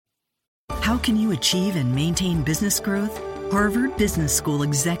How can you achieve and maintain business growth? Harvard Business School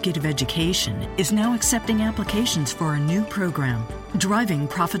Executive Education is now accepting applications for a new program, Driving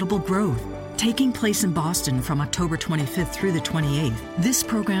Profitable Growth. Taking place in Boston from October 25th through the 28th, this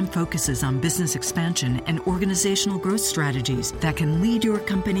program focuses on business expansion and organizational growth strategies that can lead your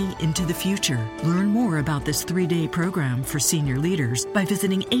company into the future. Learn more about this 3-day program for senior leaders by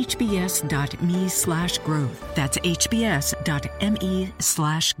visiting hbs.me/growth. That's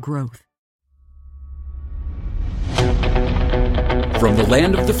hbs.me/growth. From the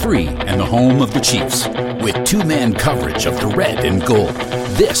land of the free and the home of the Chiefs, with two-man coverage of the red and gold,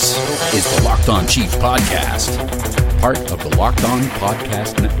 this is the Locked On Chiefs podcast, part of the Locked On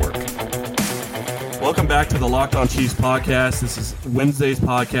Podcast Network. Welcome back to the Locked On Chiefs podcast. This is Wednesday's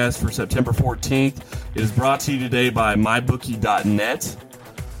podcast for September 14th. It is brought to you today by mybookie.net.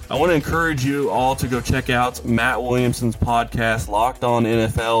 I want to encourage you all to go check out Matt Williamson's podcast, Locked On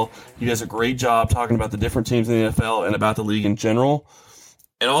NFL. He does a great job talking about the different teams in the NFL and about the league in general.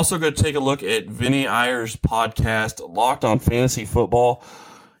 And also go take a look at Vinny Iyer's podcast, Locked On Fantasy Football.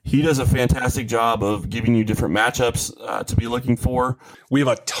 He does a fantastic job of giving you different matchups to be looking for. We have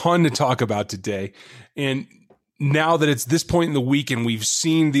a ton to talk about today. And now that it's this point in the week and we've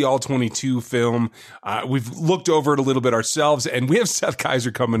seen the All-22 film, we've looked over it a little bit ourselves, and we have Seth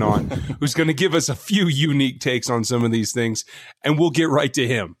Keysor coming on who's going to give us a few unique takes on some of these things, and we'll get right to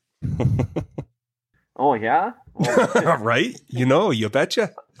him. Oh, yeah? Right? You know, you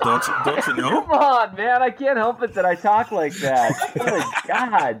betcha. Don't you know? Come on, man. I can't help it that I talk like that. Good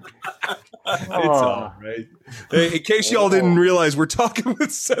God. It's all right. Hey, in case y'all didn't realize, we're talking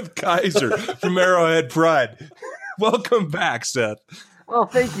with Seth Keysor from Arrowhead Pride. Welcome back, Seth. Well,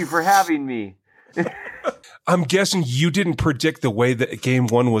 thank you for having me. I'm guessing you didn't predict the way that game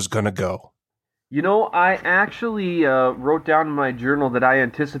one was going to go. You know, I actually wrote down in my journal that I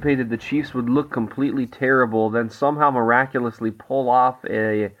anticipated the Chiefs would look completely terrible, then somehow miraculously pull off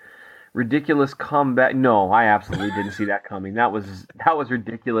a ridiculous comeback. No, I absolutely didn't see that coming. That was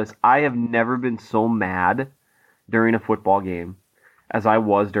ridiculous. I have never been so mad during a football game as I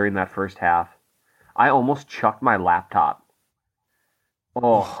was during that first half. I almost chucked my laptop.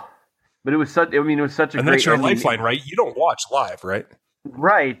 Oh, but it was such a and great. And that's your lifeline, right? You don't watch live, right?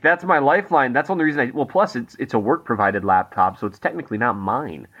 Right, that's my lifeline. That's the only reason plus it's a work-provided laptop, so it's technically not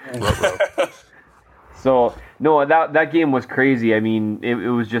mine. So, no, that game was crazy. I mean, it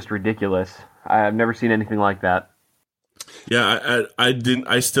was just ridiculous. I've never seen anything like that. Yeah,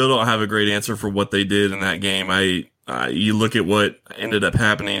 I still don't have a great answer for what they did in that game. You look at what ended up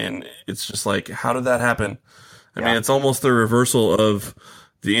happening, and it's just like, how did that happen? I mean, it's almost the reversal of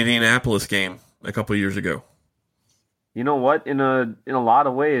the Indianapolis game a couple years ago. You know what? In a lot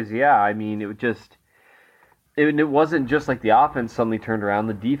of ways, yeah. I mean, it wasn't just like the offense suddenly turned around.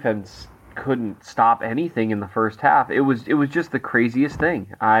 The defense couldn't stop anything in the first half. It was just the craziest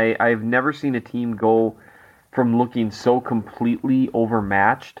thing. I've never seen a team go from looking so completely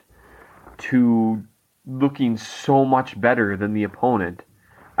overmatched to looking so much better than the opponent.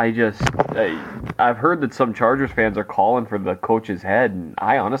 I've heard that some Chargers fans are calling for the coach's head, and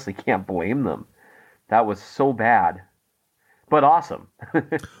I honestly can't blame them. That was so bad. But awesome.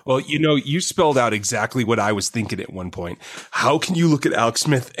 Well, you know, you spelled out exactly what I was thinking at one point. How can you look at Alex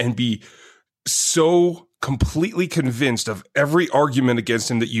Smith and be so completely convinced of every argument against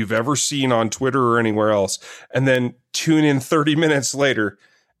him that you've ever seen on Twitter or anywhere else, and then tune in 30 minutes later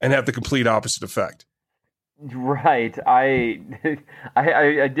and have the complete opposite effect? Right. I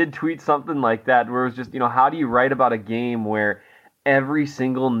did tweet something like that where it was just, how do you write about a game where every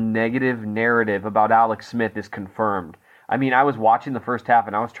single negative narrative about Alex Smith is confirmed? I mean, I was watching the first half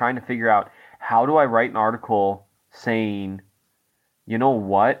and I was trying to figure out, how do I write an article saying, you know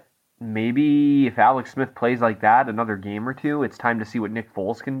what, maybe if Alex Smith plays like that another game or two, it's time to see what Nick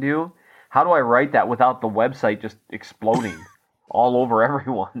Foles can do? How do I write that without the website just exploding all over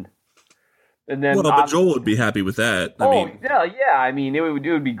everyone? And then, but Joel would be happy with that. Yeah. I mean, it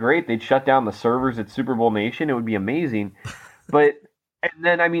would be great. They'd shut down the servers at Super Bowl Nation. It would be amazing. But... And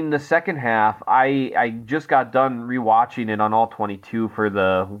then, I mean, the second half, I just got done rewatching it on All-22 for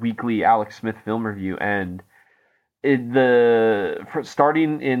the weekly Alex Smith film review, and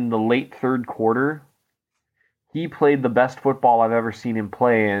starting in the late third quarter, he played the best football I've ever seen him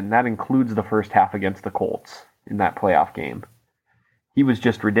play, and that includes the first half against the Colts in that playoff game. He was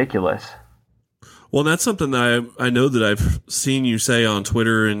just ridiculous. Well, that's something that I know that I've seen you say on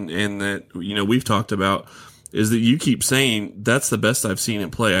Twitter and that, we've talked about, is that you keep saying that's the best I've seen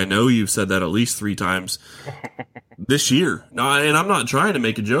him play. I know you've said that at least 3 times this year. No, and I'm not trying to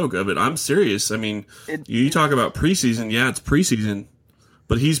make a joke of it. I'm serious. I mean, you talk about preseason. Yeah, it's preseason.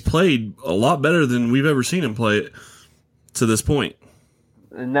 but he's played a lot better than we've ever seen him play to this point.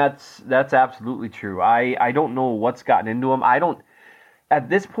 And that's absolutely true. I don't know what's gotten into him. At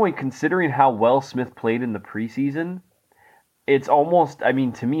this point, considering how well Smith played in the preseason, it's almost, I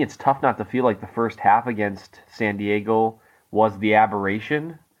mean, to me, it's tough not to feel like the first half against San Diego was the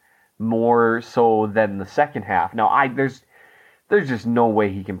aberration more so than the second half. Now, there's just no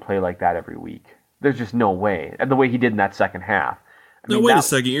way he can play like that every week. There's just no way. And the way he did in that second half. No, wait a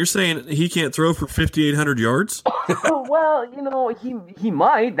second. You're saying he can't throw for 5,800 yards? Well, he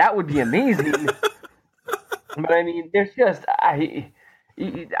might. That would be amazing. But, I mean, there's just...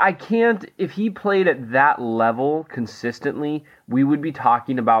 I can't... If he played at that level consistently, we would be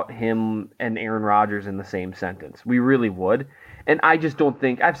talking about him and Aaron Rodgers in the same sentence. We really would. And I just don't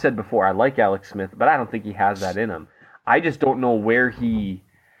think... I've said before, I like Alex Smith, but I don't think he has that in him. I just don't know where he...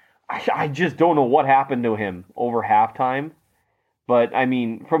 I just don't know what happened to him over halftime. But, I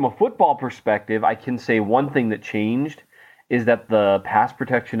mean, from a football perspective, I can say one thing that changed is that the pass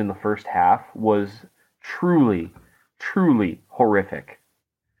protection in the first half was truly, truly horrific.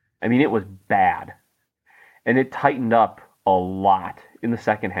 I mean, it was bad. And it tightened up a lot in the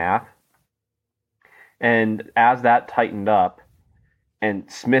second half. And as that tightened up, and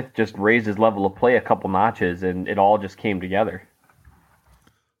Smith just raised his level of play a couple notches, and it all just came together.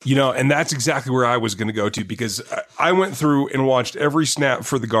 And that's exactly where I was going to go to, because I went through and watched every snap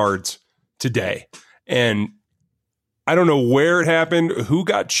for the guards today. And I don't know where it happened, who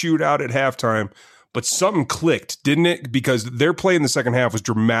got chewed out at halftime, but something clicked, didn't it? Because their play in the second half was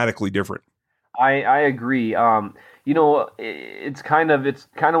dramatically different. I agree. It's kind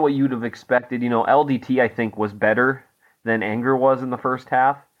of what you'd have expected. LDT, I think, was better than Anger was in the first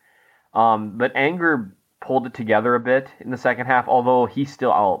half. But Anger pulled it together a bit in the second half, although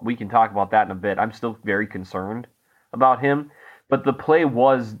we can talk about that in a bit. I'm still very concerned about him, but the play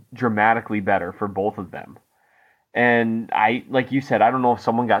was dramatically better for both of them. And like you said, I don't know if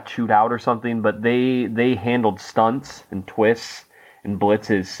someone got chewed out or something, but they handled stunts and twists and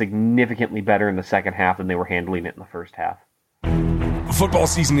blitzes significantly better in the second half than they were handling it in the first half. Football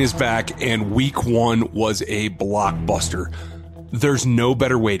season is back, and week 1 was a blockbuster. There's no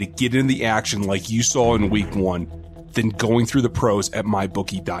better way to get into the action like you saw in week 1 than going through the pros at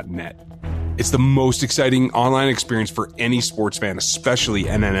mybookie.net. It's the most exciting online experience for any sports fan, especially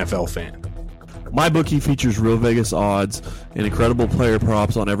an NFL fan. MyBookie features real Vegas odds and incredible player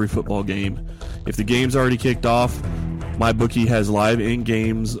props on every football game. If the game's already kicked off, MyBookie has live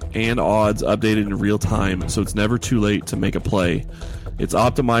in-games and odds updated in real time, so it's never too late to make a play. It's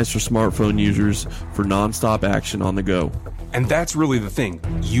optimized for smartphone users for nonstop action on the go. And that's really the thing.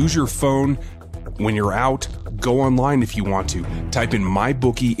 Use your phone when you're out. Go online if you want to. Type in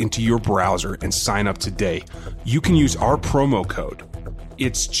MyBookie into your browser and sign up today. You can use our promo code.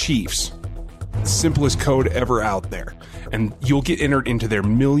 It's Chiefs. Simplest code ever out there. And you'll get entered into their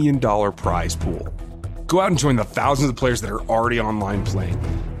 $1 million prize pool. Go out and join the thousands of players that are already online playing.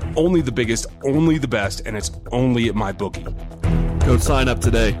 Only the biggest, only the best, and it's only at MyBookie. Go sign up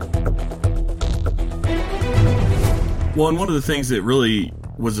today. Well, and one of the things that really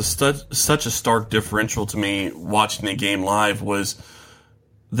was such a stark differential to me watching the game live was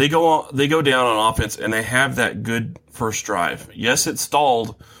they go down on offense and they have that good first drive. Yes, it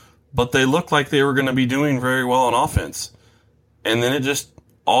stalled, but they looked like they were going to be doing very well on offense. And then it just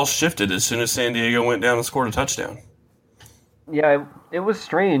all shifted as soon as San Diego went down and scored a touchdown. Yeah, it was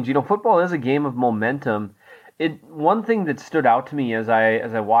strange. Football is a game of momentum. One thing that stood out to me as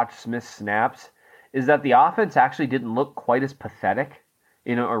I watched Smith's snaps is that the offense actually didn't look quite as pathetic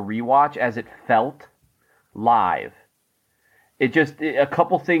in a rewatch as it felt live. A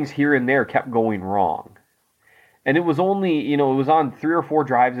couple things here and there kept going wrong. And it was only, it was on 3 or 4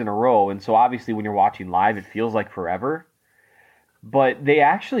 drives in a row, and so obviously when you're watching live, it feels like forever. But the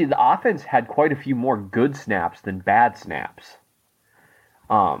offense had quite a few more good snaps than bad snaps.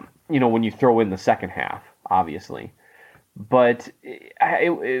 When you throw in the second half, obviously. But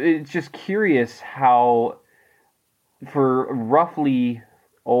it's just curious how for roughly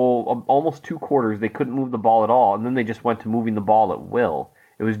almost 2 quarters they couldn't move the ball at all, and then they just went to moving the ball at will.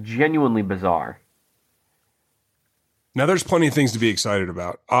 It was genuinely bizarre. Now, there's plenty of things to be excited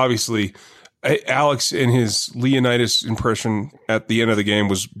about. Obviously, Alex and his Leonidas impression at the end of the game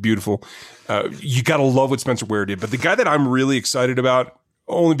was beautiful. You got to love what Spencer Ware did. But the guy that I'm really excited about,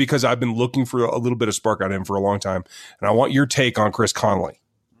 only because I've been looking for a little bit of spark on him for a long time, and I want your take on Chris Conley.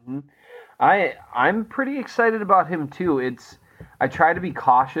 Mm-hmm. I'm pretty excited about him too. I try to be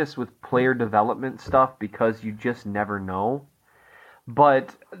cautious with player development stuff because you just never know.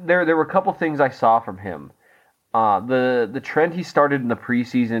 But there were a couple things I saw from him. The trend he started in the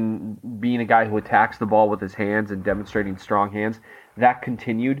preseason, being a guy who attacks the ball with his hands and demonstrating strong hands, that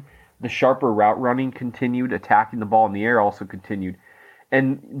continued. The sharper route running continued. Attacking the ball in the air also continued.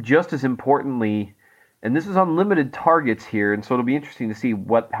 And just as importantly, and this is unlimited targets here, and so it'll be interesting to see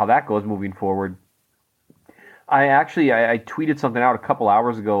how that goes moving forward. I tweeted something out a couple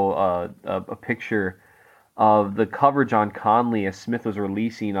hours ago, a picture of the coverage on Conley as Smith was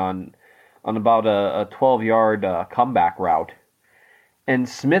releasing on about a 12-yard comeback route. And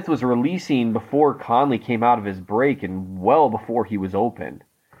Smith was releasing before Conley came out of his break and well before he was open.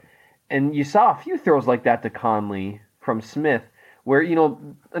 And you saw a few throws like that to Conley from Smith where,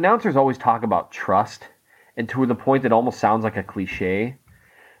 announcers always talk about trust, and to the point that almost sounds like a cliche.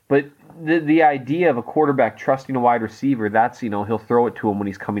 But the idea of a quarterback trusting a wide receiver, that's, he'll throw it to him when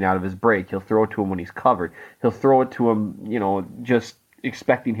he's coming out of his break. He'll throw it to him when he's covered. He'll throw it to him, just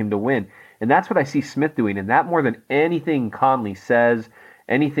expecting him to win. And that's what I see Smith doing. And that more than anything Conley says,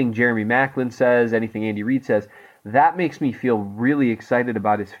 anything Jeremy Maclin says, anything Andy Reid says, that makes me feel really excited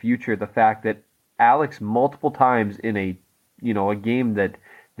about his future. The fact that Alex multiple times in a game that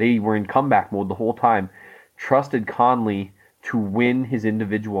they were in comeback mode the whole time, trusted Conley to win his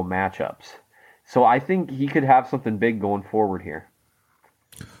individual matchups. So I think he could have something big going forward here.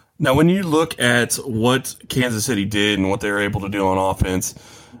 Now, when you look at what Kansas City did and what they were able to do on offense,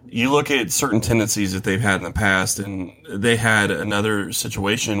 you look at certain tendencies that they've had in the past, and they had another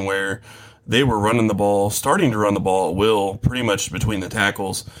situation where they were starting to run the ball at will, pretty much between the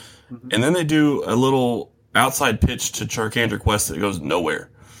tackles, and then they do a little outside pitch to Charkandrick West that goes nowhere.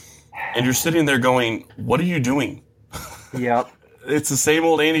 And you're sitting there going, what are you doing? Yep. It's the same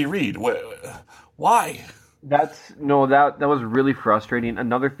old Andy Reid. Why? That was really frustrating.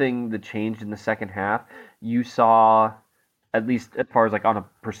 Another thing that changed in the second half, you saw, at least as far as like on a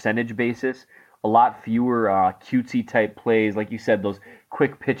percentage basis, a lot fewer cutesy type plays, like you said, those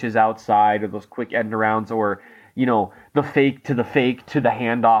quick pitches outside or those quick end arounds or, the fake to the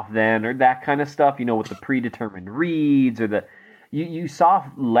handoff then or that kind of stuff, with the predetermined reads or you saw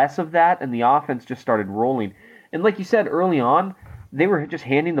less of that and the offense just started rolling. And like you said early on, they were just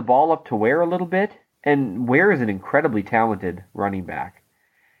handing the ball up to Ware a little bit, and Ware is an incredibly talented running back.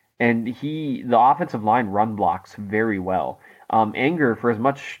 And the offensive line run blocks very well. Anger, for as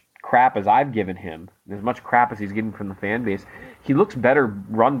much crap as I've given him, as much crap as he's getting from the fan base, he looks better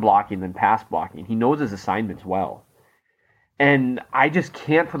run blocking than pass blocking. He knows his assignments well. And I just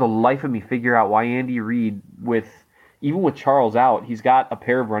can't for the life of me figure out why Andy Reid, even with Charles out, he's got a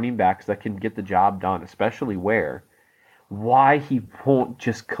pair of running backs that can get the job done, especially Ware. Why he won't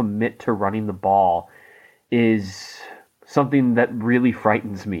just commit to running the ball is something that really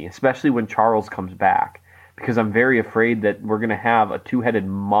frightens me, especially when Charles comes back, because I'm very afraid that we're going to have a two-headed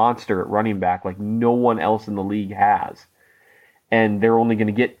monster at running back like no one else in the league has. And they're only going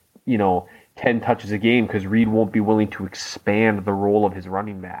to get, 10 touches a game because Reid won't be willing to expand the role of his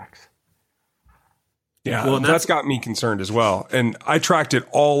running backs. Yeah, well, that's got me concerned as well. And I tracked it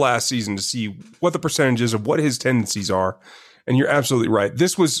all last season to see what the percentages of what his tendencies are. And you're absolutely right.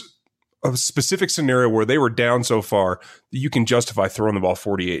 This was a specific scenario where they were down so far that you can justify throwing the ball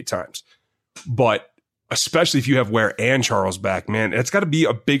 48 times. But especially if you have Ware and Charles back, man, it's got to be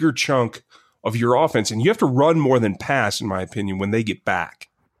a bigger chunk of your offense. And you have to run more than pass, in my opinion, when they get back.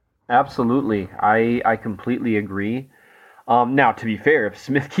 Absolutely. I completely agree. Now, to be fair, if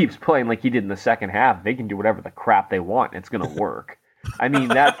Smith keeps playing like he did in the second half, they can do whatever the crap they want. And it's going to work. I mean,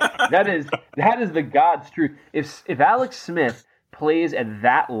 that is the God's truth. If Alex Smith plays at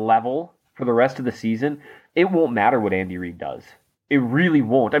that level for the rest of the season, it won't matter what Andy Reid does. It really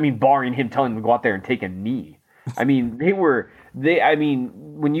won't. I mean, barring him telling them to go out there and take a knee. I mean,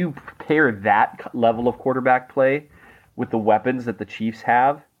 when you pair that level of quarterback play with the weapons that the Chiefs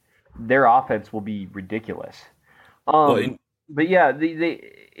have, their offense will be ridiculous. But yeah,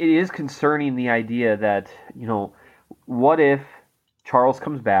 it is concerning, the idea that, what if Charles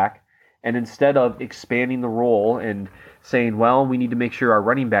comes back and instead of expanding the role and saying, well, we need to make sure our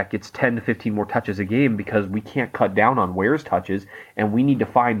running back gets 10 to 15 more touches a game because we can't cut down on Ware's touches and we need to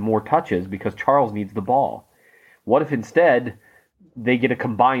find more touches because Charles needs the ball. What if instead they get a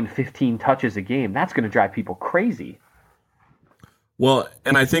combined 15 touches a game? That's going to drive people crazy. Well,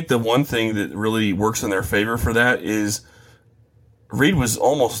 and I think the one thing that really works in their favor for that is Reid was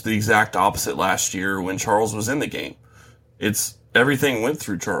almost the exact opposite last year when Charles was in the game. Everything went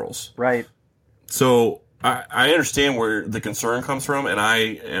through Charles. Right. So I understand where the concern comes from, and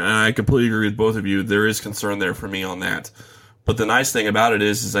I completely agree with both of you. There is concern there for me on that. But the nice thing about it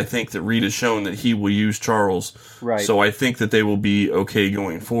is I think that Reed has shown that he will use Charles. Right. So I think that they will be okay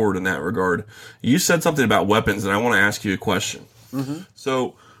going forward in that regard. You said something about weapons, and I want to ask you a question. Mm-hmm.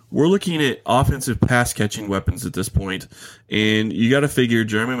 So we're looking at offensive pass catching weapons at this point, and you got to figure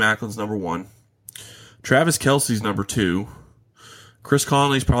Jeremy Macklin's number 1, Travis Kelce's number 2, Chris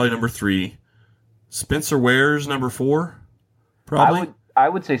Conley's probably number 3, Spencer Ware's number 4, probably. I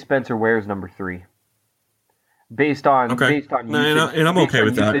would say Spencer Ware's number 3. Based on usage, and I'm okay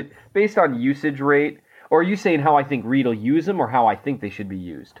with that. Based on usage rate, or are you saying how I think Reed will use them, or how I think they should be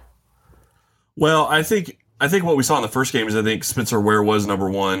used? Well, I think what we saw in the first game is I think Spencer Ware was number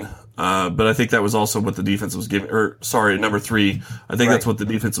 1, but I think that was also what the defense was giving. Or sorry, number 3. I think that's what the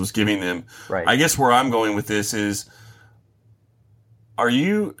defense was giving them. Right. I guess where I'm going with this is, are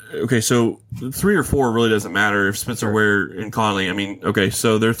you okay? So 3 or 4 really doesn't matter if Spencer Ware and Conley. I mean, okay,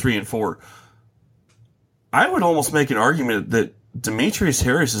 so they're 3 and 4. I would almost make an argument that Demetrius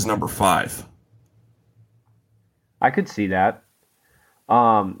Harris is number 5. I could see that.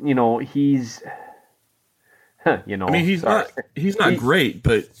 He's, I mean, he's not great,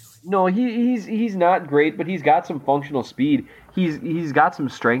 but no, he's not great, but he's got some functional speed. He's got some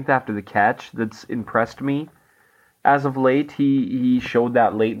strength after the catch that's impressed me as of late. He showed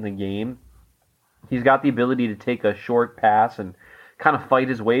that late in the game. He's got the ability to take a short pass and kind of fight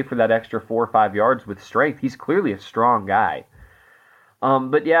his way for that extra 4 or 5 yards with strength. He's clearly a strong guy.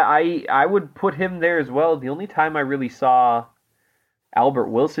 But yeah, I would put him there as well. The only time I really saw Albert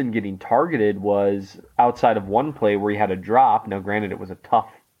Wilson getting targeted was outside of one play where he had a drop. Now, granted, it was a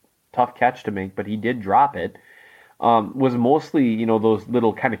tough catch to make, but he did drop it. Was mostly, those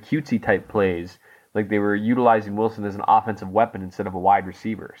little kind of cutesy type plays. Like they were utilizing Wilson as an offensive weapon instead of a wide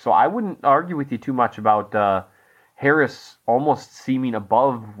receiver. So I wouldn't argue with you too much about Harris almost seeming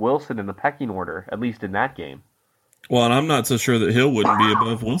above Wilson in the pecking order, at least in that game. Well, and I'm not so sure that Hill wouldn't be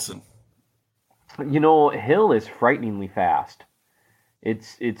above Wilson. Hill is frighteningly fast.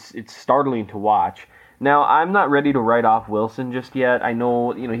 It's startling to watch. Now, I'm not ready to write off Wilson just yet. I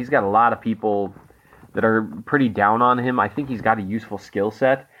know, he's got a lot of people that are pretty down on him. I think he's got a useful skill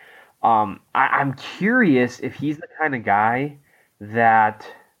set. I'm curious if he's the kind of guy that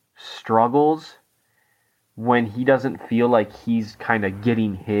struggles when he doesn't feel like he's kind of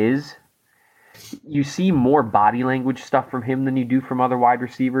getting his. You see more body language stuff from him than you do from other wide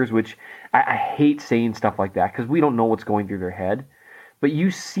receivers, which I hate saying stuff like that because we don't know what's going through their head. But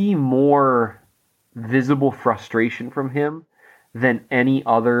you see more visible frustration from him than any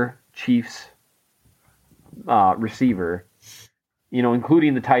other Chiefs receiver,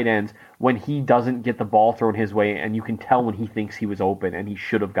 including the tight ends, when he doesn't get the ball thrown his way, and you can tell when he thinks he was open and he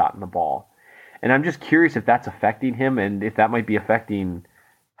should have gotten the ball. And I'm just curious if that's affecting him and if that might be affecting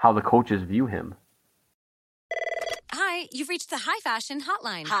how the coaches view him. Hi, you've reached the High Fashion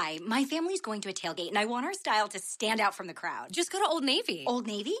Hotline. Hi, my family's going to a tailgate, and I want our style to stand out from the crowd. Just go to Old Navy. Old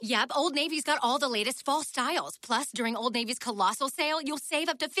Navy? Yep, Old Navy's got all the latest fall styles. Plus, during Old Navy's colossal sale, you'll save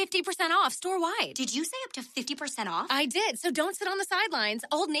up to 50% off store-wide. Did you say up to 50% off? I did, so don't sit on the sidelines.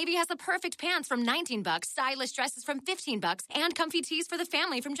 Old Navy has the perfect pants from $19, stylish dresses from $15, and comfy tees for the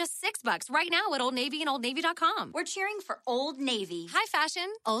family from just $6 right now at Old Navy and OldNavy.com. We're cheering for Old Navy. High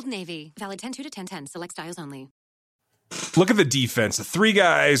Fashion, Old Navy. Valid 10-2 to 10-10. Select styles only. Look at the defense. The 3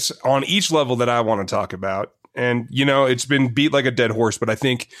 guys on each level that I want to talk about. And, it's been beat like a dead horse, but I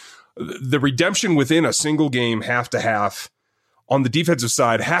think the redemption within a single game, half to half, on the defensive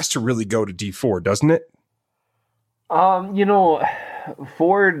side has to really go to D4, doesn't it?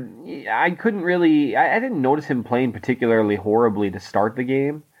 Ford, I couldn't really... I didn't notice him playing particularly horribly to start the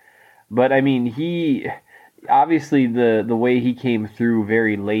game. But, I mean, he... Obviously, the way he came through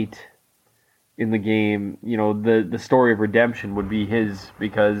very late in the game, the story of redemption would be his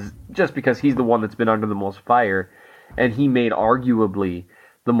because he's the one that's been under the most fire, and he made arguably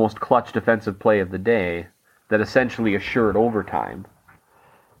the most clutch defensive play of the day that essentially assured overtime.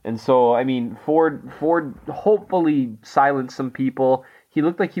 And so, I mean, Ford hopefully silenced some people. He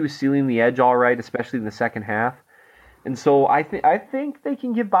looked like he was sealing the edge all right, especially in the second half. And so I think they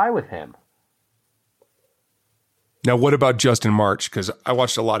can get by with him. Now, what about Justin March? Because I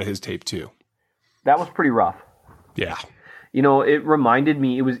watched a lot of his tape too. That was pretty rough. Yeah. It reminded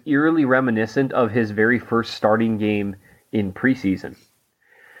me, it was eerily reminiscent of his very first starting game in preseason.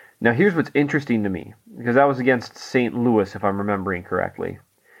 Now, here's what's interesting to me, because that was against St. Louis, if I'm remembering correctly.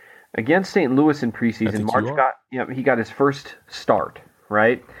 Against St. Louis in preseason, March got his first start,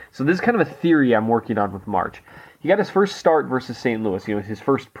 right? So this is kind of a theory I'm working on with March. He got his first start versus St. Louis, his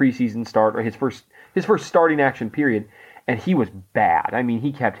first preseason start, or his first starting action period. And he was bad. I mean,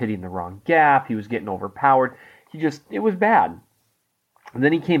 he kept hitting the wrong gap. He was getting overpowered. it was bad. And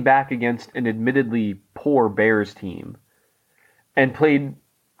then he came back against an admittedly poor Bears team and played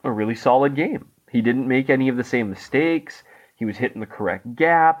a really solid game. He didn't make any of the same mistakes. He was hitting the correct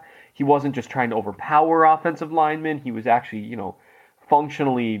gap. He wasn't just trying to overpower offensive linemen. He was actually,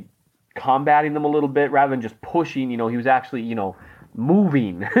 functionally combating them a little bit rather than just pushing. He was actually,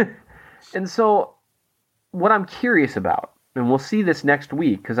 moving. And so what I'm curious about, and we'll see this next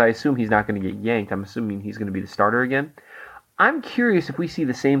week because I assume he's not going to get yanked. I'm assuming he's going to be the starter again. I'm curious if we see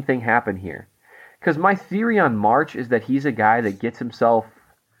the same thing happen here. Because my theory on March is that he's a guy that gets himself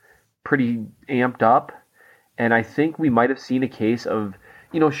pretty amped up. And I think we might have seen a case of,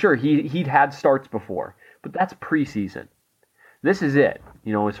 sure, he'd had starts before, but that's preseason. This is it.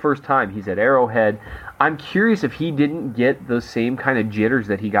 His first time, he's at Arrowhead. I'm curious if he didn't get those same kind of jitters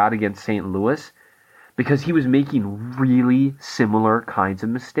that he got against St. Louis because he was making really similar kinds of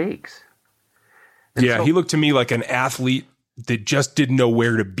mistakes. And he looked to me like an athlete that just didn't know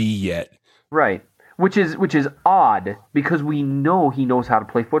where to be yet. Right. Which is odd because we know he knows how to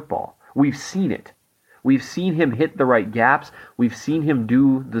play football. We've seen it. We've seen him hit the right gaps. We've seen him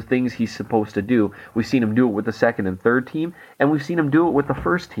do the things he's supposed to do. We've seen him do it with the second and third team, and we've seen him do it with the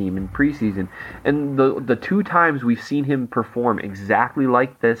first team in preseason. And the two times we've seen him perform exactly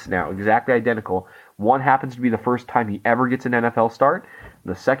like this now, exactly identical, one happens to be the first time he ever gets an NFL start.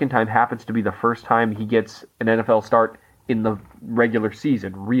 The second time happens to be the first time he gets an NFL start in the regular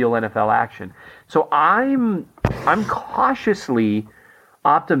season, real NFL action. So I'm cautiously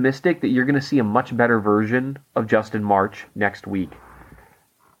optimistic that you're going to see a much better version of Justin March next week.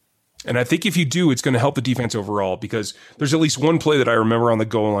 And I think if you do, it's going to help the defense overall because there's at least one play that I remember on the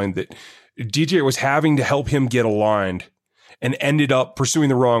goal line that DJ was having to help him get aligned and ended up pursuing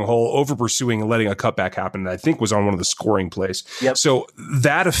the wrong hole, over pursuing and letting a cutback happen. And I think was on one of the scoring plays. Yep. So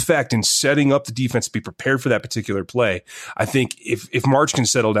that effect in setting up the defense to be prepared for that particular play, I think if March can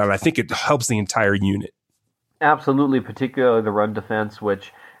settle down, I think it helps the entire unit. Absolutely, particularly the run defense,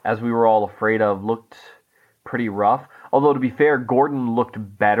 which, as we were all afraid of, looked pretty rough. Although, to be fair, Gordon looked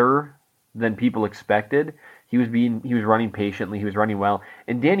better than people expected. He was running patiently, he was running well,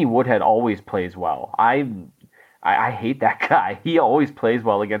 and Danny Woodhead always plays well. I hate that guy. He always plays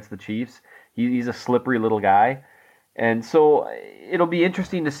well against the Chiefs. He's a slippery little guy, and so it'll be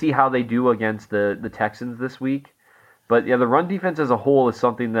interesting to see how they do against the Texans this week. But yeah, the run defense as a whole is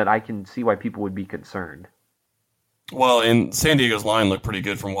something that I can see why people would be concerned. Well, and San Diego's line looked pretty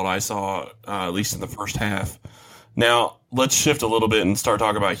good from what I saw, at least in the first half. Now, let's shift a little bit and start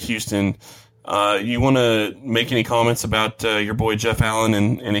talking about Houston. You want to make any comments about your boy Jeff Allen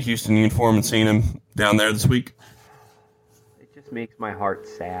in a Houston uniform and seeing him down there this week? It just makes my heart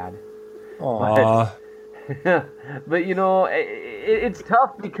sad. Aww. But it's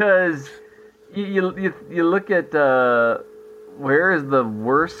tough because you look at where is the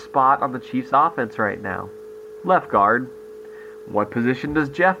worst spot on the Chiefs' offense right now? Left guard. What position does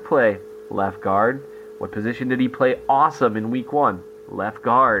Jeff play? Left guard. What position did he play awesome in week 1? Left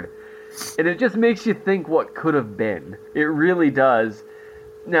guard. And it just makes you think what could have been. It really does.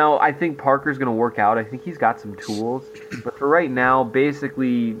 Now, I think Parker's going to work out. I think he's got some tools. But for right now,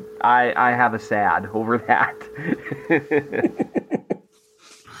 basically, I have a sad over that.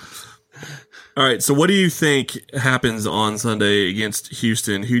 All right, so what do you think happens on Sunday against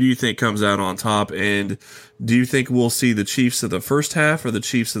Houston? Who do you think comes out on top? And do you think we'll see the Chiefs of the first half or the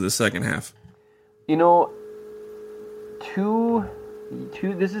Chiefs of the second half? This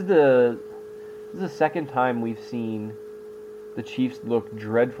is the second time we've seen the Chiefs look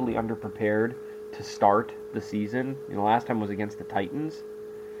dreadfully underprepared to start the season. Last time was against the Titans.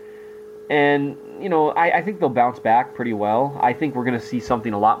 And, I think they'll bounce back pretty well. I think we're going to see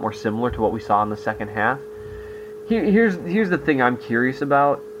something a lot more similar to what we saw in the second half. Here's the thing I'm curious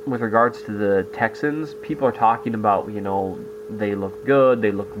about with regards to the Texans. People are talking about, they look good,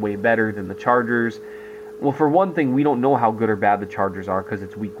 they look way better than the Chargers. Well, for one thing, we don't know how good or bad the Chargers are because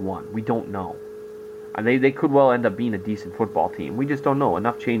it's week 1. We don't know. And they could well end up being a decent football team. We just don't know.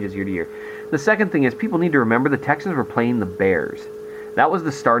 Enough changes year to year. The second thing is people need to remember the Texans were playing the Bears. That was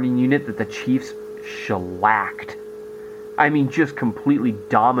the starting unit that the Chiefs shellacked. I mean, just completely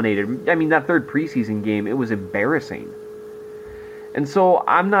dominated. I mean, that third preseason game, it was embarrassing. And so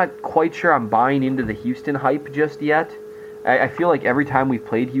I'm not quite sure I'm buying into the Houston hype just yet. I feel like every time we've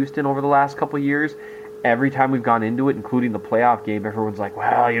played Houston over the last couple of years, every time we've gone into it, including the playoff game, everyone's like,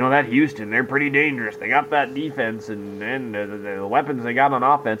 well, that Houston, they're pretty dangerous. They got that defense and the weapons they got on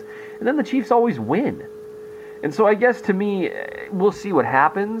offense. And then the Chiefs always win. And so I guess to me, we'll see what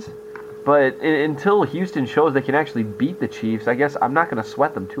happens. But until Houston shows they can actually beat the Chiefs, I guess I'm not going to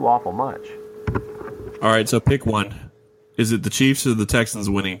sweat them too awful much. All right, so pick one. Is it the Chiefs or the Texans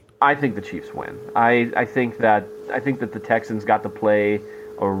winning? I think the Chiefs win. I think that the Texans got to play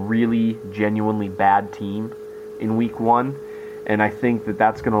a really genuinely bad team in week 1, and I think that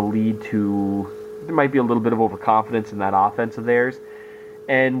that's going to lead to there might be a little bit of overconfidence in that offense of theirs.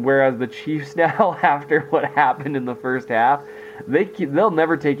 And whereas the Chiefs now, after what happened in the first half, they'll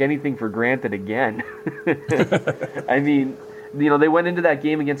never take anything for granted again. I mean, they went into that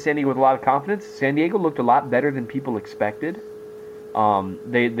game against San Diego with a lot of confidence. San Diego looked a lot better than people expected.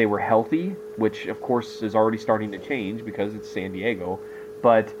 They were healthy, which of course is already starting to change because it's San Diego.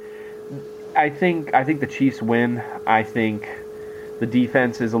 But I think the Chiefs win. I think the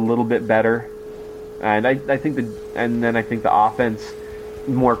defense is a little bit better, and I think the offense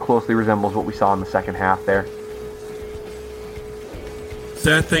more closely resembles what we saw in the second half there.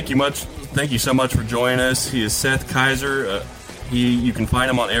 Seth, thank you so much for joining us. He is Seth Kaiser. You can find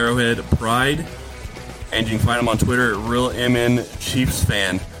him on Arrowhead Pride, and you can find him on Twitter at RealMN Chiefs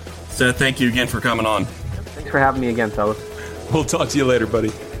Fan. Seth, thank you again for coming on. Thanks for having me again, fellas. We'll talk to you later,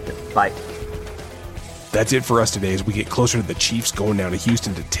 buddy. Bye. That's it for us today as we get closer to the Chiefs going down to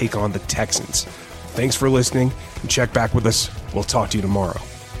Houston to take on the Texans. Thanks for listening, and check back with us. We'll talk to you tomorrow.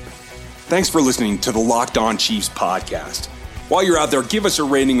 Thanks for listening to the Locked On Chiefs podcast. While you're out there, give us a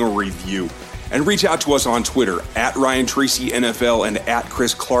rating or review, and reach out to us on Twitter at Ryan Tracy NFL and at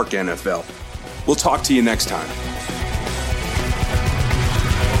Chris Clark NFL. We'll talk to you next time.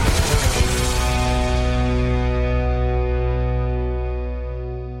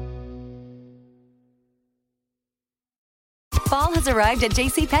 Fall has arrived at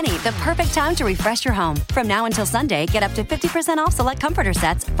JCPenney, the perfect time to refresh your home. From now until Sunday, get up to 50% off select comforter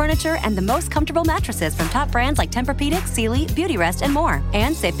sets, furniture, and the most comfortable mattresses from top brands like Tempur-Pedic, Sealy, Beautyrest, and more.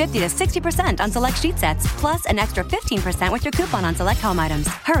 And save 50 to 60% on select sheet sets, plus an extra 15% with your coupon on select home items.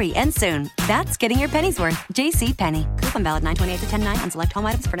 Hurry and soon. That's getting your pennies worth. JCPenney. Coupon valid 9/28 to 10/9 on select home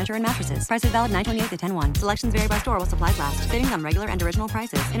items, furniture, and mattresses. Prices valid 9/28 to 10/1. Selections vary by store while supplies last. Savings on regular and original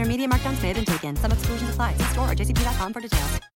prices. Intermediate markdowns may have been taken. Some exclusions apply. See store or jcp.com for details.